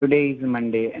Today is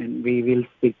Monday and we will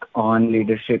speak on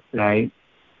leadership, right?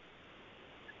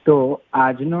 તો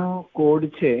આજનો code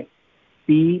છે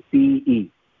PPE.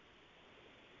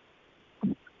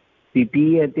 PPE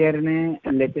અત્યારને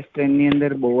latest ટ્રેન્ડની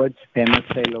અંદર બહુ જ ફેમસ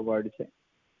થયેલો વર્ડ છે,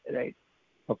 રાઈટ?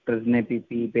 ડોક્ટર્સને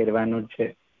PPE પહેરવાનું જ છે.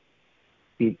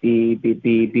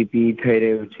 PPE થઈ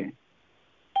રહ્યું છે.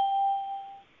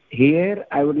 Here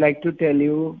I would like to tell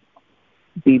you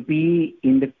PPE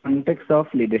in the context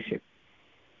of leadership.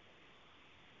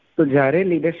 તો જ્યારે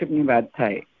લીડરશિપની વાત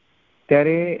થાય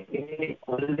ત્યારે એ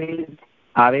ઓલવેઝ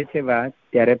આવે છે વાત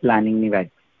ત્યારે પ્લાનિંગની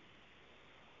વાત.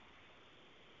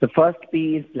 The first P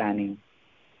is planning.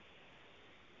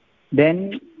 Then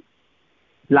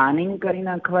planning કરી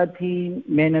નાખવાથી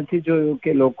મેં નથી જોયું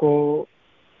કે લોકો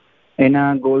એના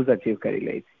ગોલ્સ અચીવ કરી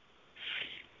લે છે.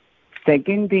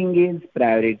 Second thing is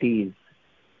priorities.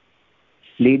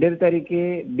 Leader તરીકે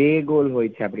બે ગોલ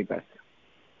હોય છે આપણી પાસે,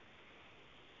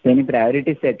 તેની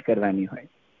પ્રાયોરિટી સેટ કરવાની હોય.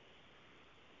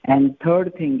 And third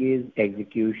thing is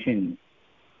execution.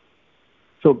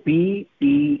 So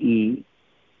PPE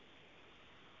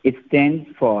it stands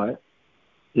for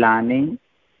planning,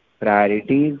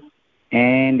 priorities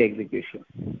and execution.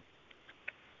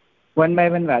 One by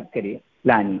one વાત કરીએ.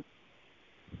 પ્લાનિંગ.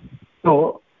 તો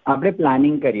આપણે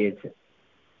પ્લાનિંગ કરીએ છીએ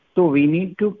તો we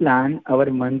need to plan our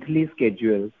monthly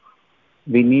schedules,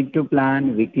 we need to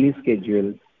plan weekly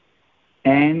schedules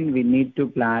and we need to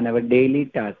plan our daily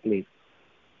task list.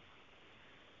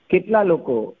 કેટલા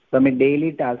લોકો તમે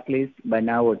ડેઈલી ટાસ્ક લિસ્ટ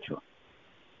બનાવો છો?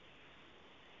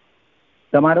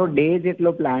 તમારો ડે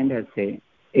જેટલો પ્લાન્ડ હશે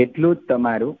એટલું જ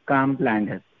તમારું કામ પ્લાન્ડ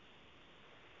હશે.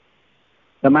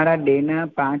 તમારા ડેના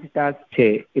 5 ટાસ્ક છે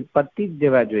એ પતી જ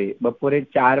જવા જોઈએ. બપોરે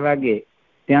 4 વાગે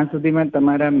ત્યાં સુધીમાં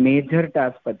તમારા મેજર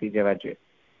ટાસ્ક પતી જવા જોઈએ.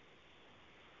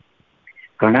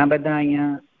 ઘણા બધા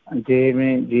અહીંયા જે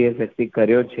મેં GSSC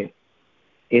કર્યો છે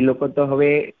એ લોકો તો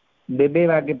હવે 2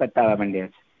 વાગે પતાવવા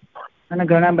માંડ્યા છે અને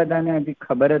ઘણા બધાને હજી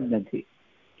ખબર જ નથી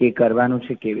કે કરવાનું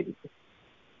છે કેવી રીતે.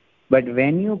 But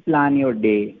when you plan your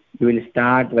day, you will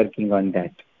start working on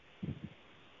that.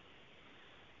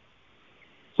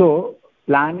 So,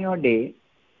 plan your day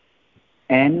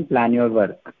and plan your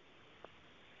work.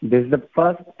 This is the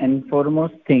first and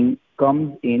foremost thing comes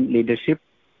in leadership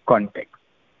context.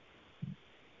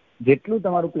 જેટલું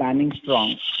તમારું planning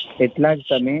strong એટલા જ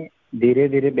તમે ધીરે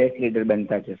ધીરે best leader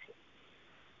બનતા જશો.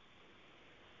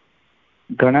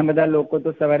 ઘણા બધા લોકો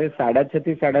તો સવારે 6:30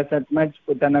 થી 7:30 જ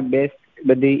પોતાના બેસ્ટ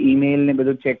બધી ઈમેલ ને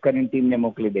બધું ચેક કરીને ટીમને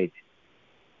મોકલી દે છે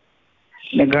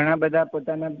ને ઘણા બધા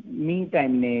પોતાના મી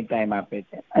ટાઈમને ટાઈમ આપે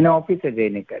છે અને ઓફિસે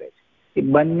જઈને કરે છે. એ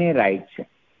બંને રાઈટ છે,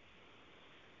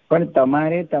 પણ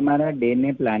તમારે તમારા ડેને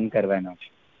પ્લાન કરવાનો છે.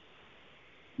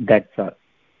 That's all.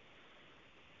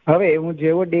 હવે હું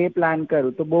જેવો ડે પ્લાન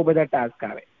કરું તો બહુ બધા ટાસ્ક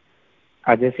આવે.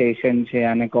 આજે સેશન છે,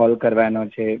 આને કોલ કરવાનો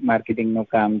છે,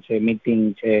 માર્કેટિંગનું કામ છે, મીટિંગ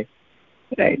છે,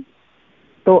 રાઈટ?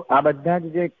 તો આ બધા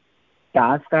જ જે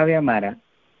ટાસ્ક આવ્યા મારા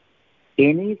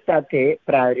એની સાથે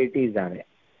પ્રાયોરિટીઝ આવે.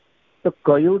 તો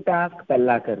કયું ટાસ્ક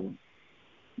પહેલા કરવું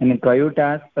અને કયું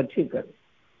ટાસ્ક પછી કરવું.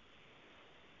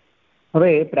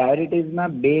 હવે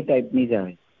પ્રાયોરિટીઝમાં 2 ટાઈપની જ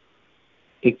આવે.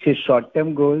 એક છે શોર્ટ ટર્મ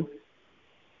ગોલ્સ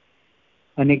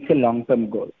અને એક છે લોંગ ટર્મ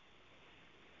ગોલ.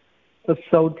 તો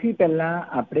સૌથી પહેલા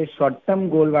આપણે શોર્ટ ટર્મ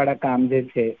ગોલવાળા કામ જે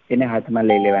છે એને હાથમાં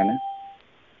લઈ લેવાના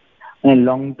અને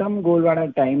લોંગ ટર્મ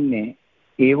ગોલવાળા ટાઈમને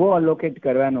એવો અલોકેટ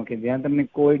કરવાનો કે જ્યાં તમને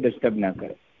કોઈ ડિસ્ટર્બ ના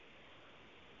કરે.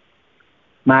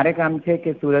 મારે કામ છે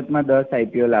કે સુરતમાં 10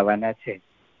 IPO લાવવાના છે.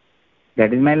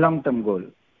 That is my long term goal.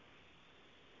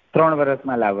 3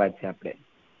 વર્ષમાં લાવવા છે આપણે.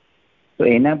 તો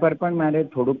એના પર પણ મારે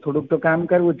થોડુંક તો કામ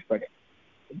કરવું જ પડે.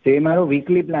 જે મારો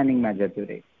વીકલી પ્લાનિંગમાં જતું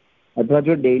રહે. અથવા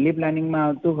જો ડેઇલી પ્લાનિંગમાં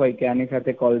આવતું હોય કે આની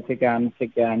સાથે કોલ છે કે આમ છે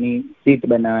કે આની સીટ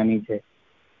બનાવવાની છે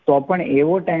તો પણ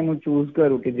એવો ટાઈમ હું ચૂઝ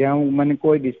કરું કે જ્યાં હું મને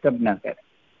કોઈ ડિસ્ટર્બ ના કરે.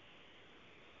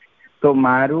 તો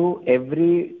મારું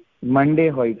એવરી મંડે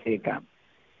હોય છે એ કામ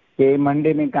કે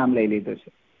મંડે મેં કામ લઈ લીધું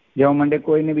છે જ્યાં હું મંડે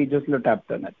કોઈને બીજો સ્લોટ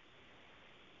આપતો નથી.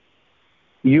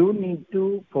 You need to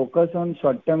focus on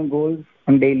short-term goals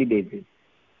on daily basis,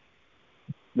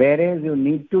 whereas you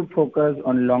need to focus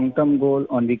on long-term goal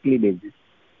on weekly basis.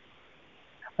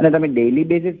 અને તમે ડેઇલી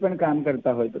બેઝિસ પર કામ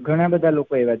કરતા હોય તો ઘણા બધા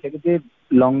લોકો એવા છે કે જે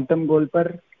લોંગ ટર્મ ગોલ પર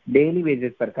ડેઇલી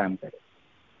બેઝિસ પર કામ કરે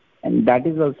and that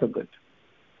is also good.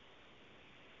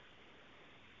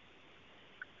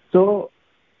 તો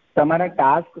તમારા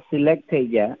ટાસ્ક સિલેક્ટ થઈ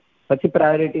ગયા પછી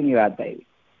પ્રાયોરિટીની વાત આવી.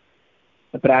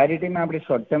 પ્રાયોરિટીમાં આપણે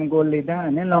શોર્ટ ટર્મ ગોલ લીધા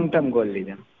અને લોંગ ટર્મ ગોલ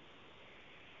લીધા.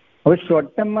 હવે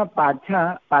શોર્ટ ટર્મમાં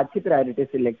પાછી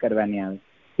પ્રાયોરિટી સિલેક્ટ કરવાની આવે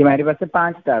કે મારી પાસે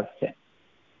 5 ટાસ્ક છે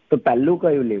તો પહેલું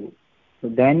કયું લેવું. So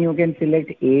then you can select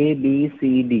A, B, C,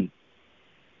 D.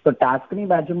 તો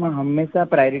ટાસ્કની બાજુમાં હંમેશા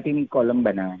પ્રાયોરિટીની કોલમ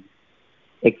બનાવવાની,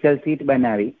 એક્સેલ શીટ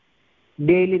બનાવી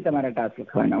ડેઈલી તમારા ટાસ્ક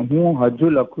લખવાના. હું હજુ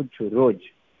લખું જ છું રોજ,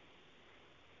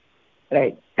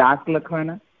 રાઈટ. ટાસ્ક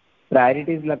લખવાના,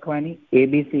 પ્રાયોરિટીઝ લખવાની,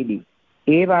 ABCD.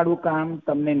 એ વાળું કામ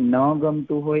તમને ન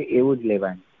ગમતું હોય એવું જ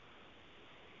લેવાનું.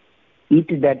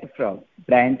 ઈટ ધેટ ફ્રોગ,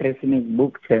 બ્રાયન ટ્રેસીની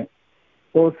બુક છે,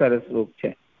 બહુ સરસ બુક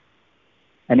છે,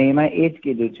 અને એમાં એ જ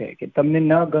કીધું છે કે તમને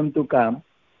ન ગમતું કામ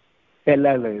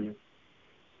પહેલા લઈ લો.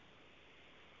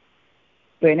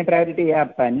 તો એને પ્રાયોરિટી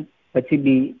આપવાની, પછી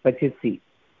B, પછી C.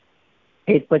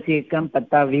 એક પછી એક કામ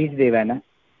પતાવી જ દેવાના.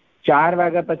 4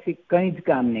 વાગ્યા પછી કંઈ જ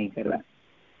કામ નહીં કરવા.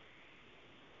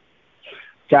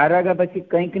 4 વાગ્યા પછી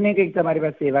કંઈક ને કંઈક તમારી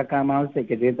પાસે એવા કામ આવશે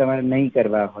કે જે તમારે નહીં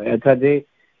કરવા હોય, અથવા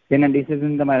જેના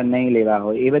ડિસિઝન તમારે નહીં લેવા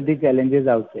હોય. એ બધી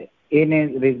ચેલેન્જીસ આવશે, એને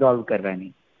રિઝોલ્વ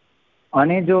કરવાની.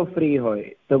 અને જો ફ્રી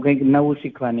હોય તો કંઈક નવું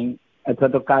શીખવાની,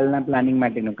 અથવા તો કાલના પ્લાનિંગ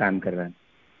માટેનું કામ કરવાનું,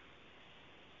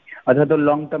 અથવા તો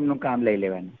લોંગ ટર્મનું કામ લઈ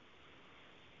લેવાનું.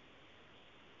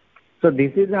 So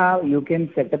this is how you can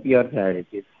set up your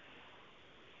priorities.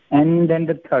 And then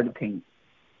the third thing,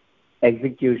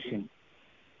 execution.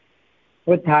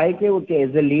 તો થાય કેવું કે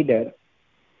એઝ અ લીડર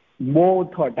બહુ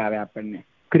થોટ આવે આપણને,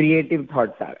 ક્રિએટિવ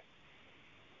થોટ્સ આવે,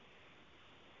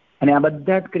 અને આ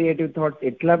બધા જ ક્રિએટિવ થોટ્સ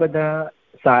એટલા બધા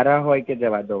સારા હોય કે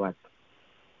જવા દો વાત.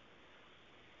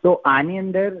 તો આની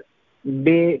અંદર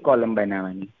 2 કોલમ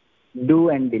બનાવવાની, ડુ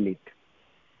એન્ડ ડિલીટ.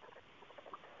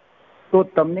 તો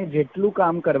તમને જેટલું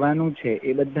કામ કરવાનું છે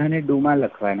એ બધાને ડુમાં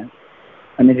લખવાના,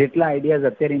 અને જેટલા આઈડિયાઝ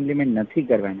અત્યારે ઇમ્પ્લિમેન્ટ નથી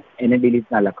કરવાના એને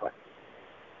ડિલીટમાં લખવાના.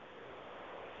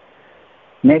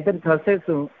 નહીતર થશે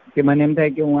શું કે મને એમ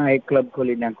થાય કે હું આ એક ક્લબ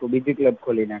ખોલી નાખું, બીજી ક્લબ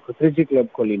ખોલી નાખું, ત્રીજી ક્લબ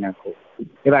ખોલી નાખું.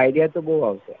 એવા આઈડિયા તો બહુ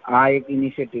આવશે. આ એક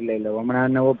ઇનિશિયેટિવ લઈ લઉં,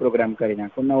 હમણાં નવો પ્રોગ્રામ કરી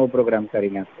નાખું, નવો પ્રોગ્રામ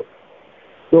કરી નાખું.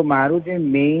 તો મારું જે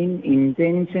મેઇન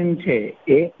ઇન્ટેન્શન છે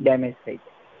એ ડેમેજ થઈ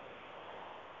જાય,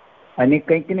 અને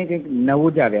કંઈક ને કંઈક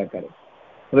નવું જ આવ્યા કરે.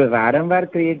 હવે વારંવાર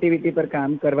ક્રિએટિવિટી પર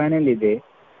કામ કરવાને લીધે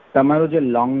તમારું જે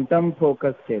લોંગ ટર્મ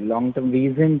ફોકસ છે, લોંગ ટર્મ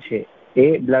વિઝન છે, એ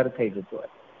બ્લર થઈ જતું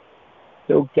હોય.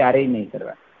 તો એવું ક્યારેય નહીં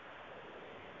કરવા.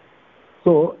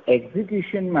 તો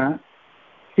એક્ઝિક્યુશનમાં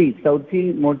સૌથી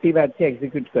મોટી વાત છે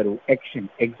એક્ઝિક્યુટ કરવું, એક્શન.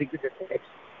 એક્ઝિક્યુટ એટલે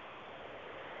એક્શન.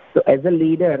 તો એઝ અ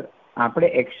લીડર આપણે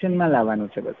એક્શનમાં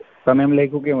લાવવાનું છે બધું. તમે એમ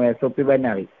લખ્યું કે હું SOP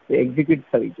બનાવી, તો એક્ઝિક્યુટ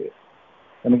થવી જોઈએ.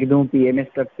 તમે કીધું હું PMS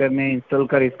સ્ટ્રક્ચરને ઇન્સ્ટોલ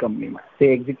કરીશ કંપનીમાં, તે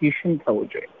એક્ઝિક્યુશન થવું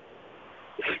જોઈએ,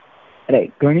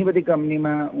 રાઈટ. ઘણી બધી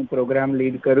કંપનીમાં હું પ્રોગ્રામ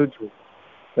લીડ કરું છું,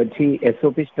 પછી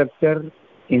SOP સ્ટ્રક્ચર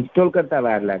ઇન્સ્ટોલ કરતા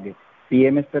વાર લાગે,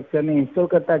 PMS સ્ટ્રક્ચરને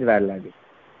ઇન્સ્ટોલ કરતા જ વાર લાગે.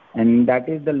 And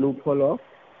that is the loop hall of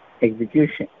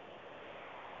execution.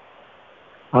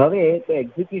 હવે તો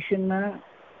એક્ઝિક્યુશનમાં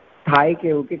થાય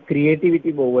કેવું કે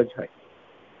ક્રિએટિવિટી બહુ જ હોય.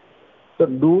 તો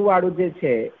ડુ વાળું જે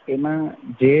છે એમાં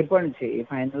જે પણ છે એ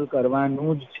ફાઇનલ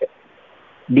કરવાનું જ છે.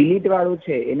 ડિલીટ વાળું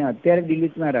છે એને અત્યારે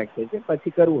ડિલીટમાં રાખીએ છીએ,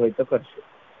 પછી કરવું હોય તો કરશું.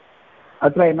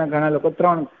 અથવા એમાં ઘણા લોકો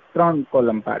ત્રણ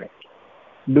કોલમ પાડે,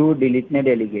 ડુ, ડિલીટ ને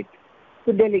ડેલિગેટ. તો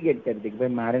ડેલિગેટ કરી દે કે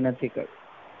ભાઈ મારે નથી કરવું,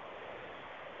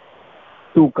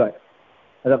 તું કર.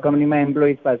 અથવા કંપનીમાં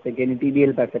એમ્પ્લોઈઝ પાસે કે એની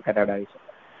TDL પાસે કરાવડાવી શકે.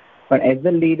 પણ એઝ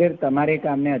અ લીડર તમારે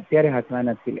કામને અત્યારે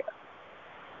હાથમાં નથી લેવા.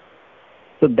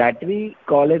 તો that we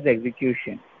call as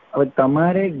execution. હવે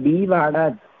તમારે ડી વાળા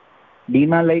જ,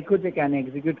 ડીમાં લખ્યું છે કે આને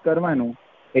એક્ઝિક્યુટ કરવાનું,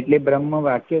 એટલે બ્રહ્મ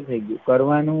વાક્ય થઈ ગયું,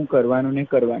 કરવાનું કરવાનું ને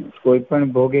કરવાનું, કોઈ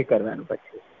પણ ભોગે કરવાનું.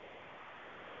 પછી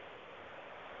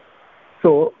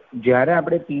તો જ્યારે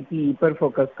આપણે PPE પર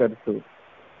ફોકસ કરશું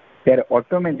ત્યારે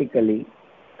ઓટોમેટિકલી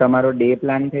તમારો ડે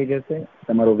પ્લાન થઈ જશે,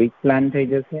 તમારો વીક પ્લાન થઈ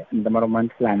જશે, અને તમારો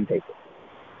મંથ પ્લાન થઈ જશે.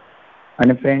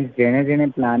 અને ફ્રેન્ડ્સ, જેણે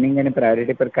પ્લાનિંગ અને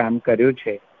પ્રાયોરિટી પર કામ કર્યું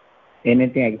છે એને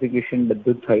ત્યાં એક્ઝિક્યુશન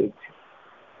બધું જ થયું છે,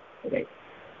 right.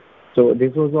 So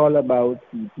this was all about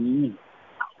PPE.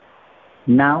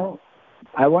 Now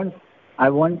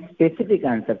I want specific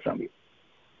answer from you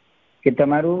કે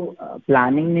તમારું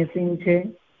પ્લાનિંગ મિસિંગ છે,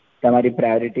 તમારી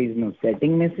પ્રાયોરિટીઝનું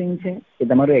સેટિંગ મિસિંગ છે, કે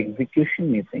તમારું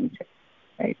એક્ઝિક્યુશન મિસિંગ છે,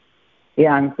 રાઈટ. એ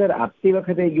આન્સર આપતી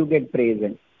વખતે યુ ગેટ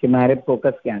પ્રેઝન્ટ કે મારે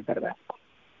ફોકસ ક્યાં કરવા.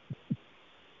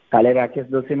 કાલે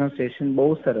રાકેશ દોશીનો સેશન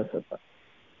બહુ સરસ હતો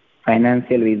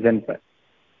ફાઇનાન્શિયલ વિઝન પર.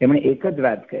 એમણે એક જ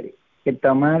વાત કરી કે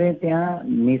તમારે ત્યાં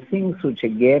મિસિંગ શું છે,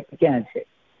 ગેપ ક્યાં છે,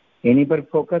 એની પર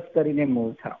ફોકસ કરીને મૂવ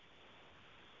થાવ.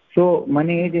 સો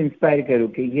મને એ જ ઇન્સ્પાયર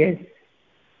કર્યું કે યસ,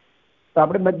 તો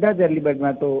આપણે બધા જ અર્લી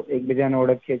બર્ડમાં તો એકબીજાને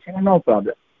ઓળખીએ છીએ ને, નો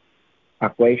પ્રોબ્લેમ.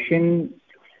 આ ક્વેશ્ચન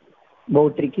બહુ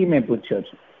ટ્રિકી મેં પૂછ્યો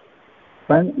છે,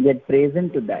 પણ gate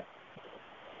present two that,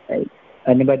 right.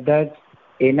 અને બધા જ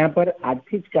એના પર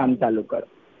આજથી જ કામ ચાલુ કરો.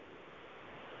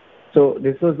 So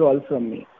this was all from me.